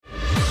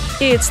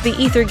It's the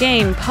Ether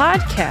Game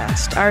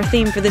Podcast. Our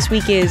theme for this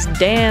week is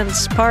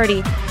Dance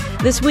Party.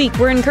 This week,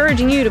 we're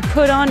encouraging you to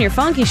put on your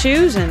funky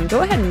shoes and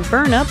go ahead and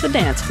burn up the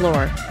dance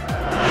floor.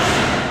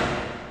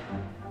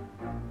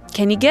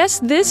 Can you guess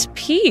this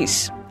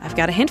piece? I've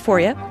got a hint for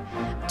you.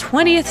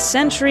 20th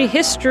century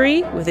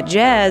history with a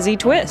jazzy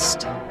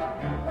twist.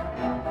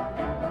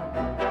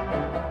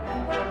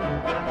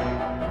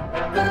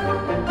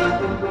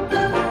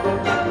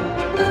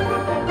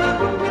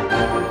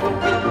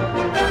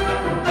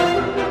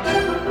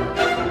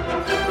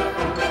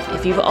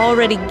 If you've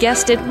already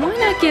guessed it, why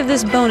not give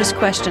this bonus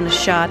question a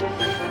shot?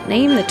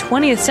 Name the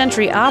 20th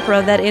century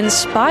opera that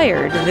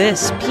inspired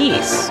this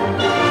piece.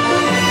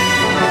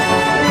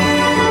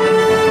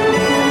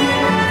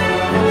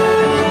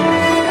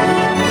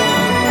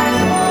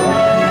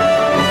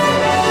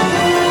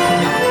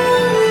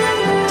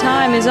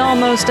 Time is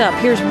almost up.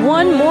 Here's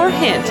one more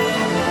hint.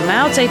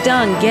 Mao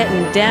Zedong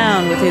getting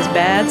down with his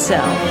bad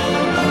self.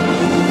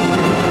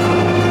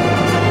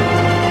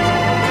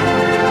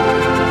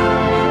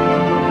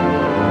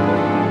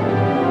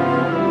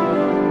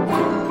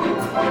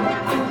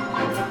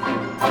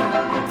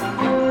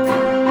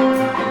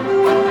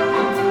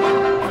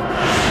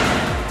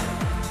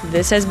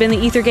 This has been the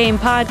Ether Game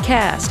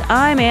Podcast.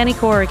 I'm Annie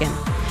Corrigan.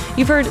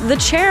 You've heard The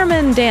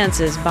Chairman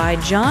Dances by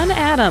John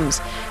Adams.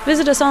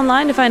 Visit us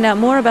online to find out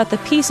more about the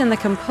piece and the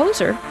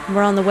composer.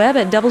 We're on the web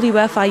at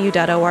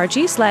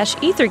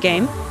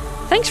wfiu.org/ethergame.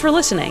 Thanks for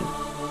listening.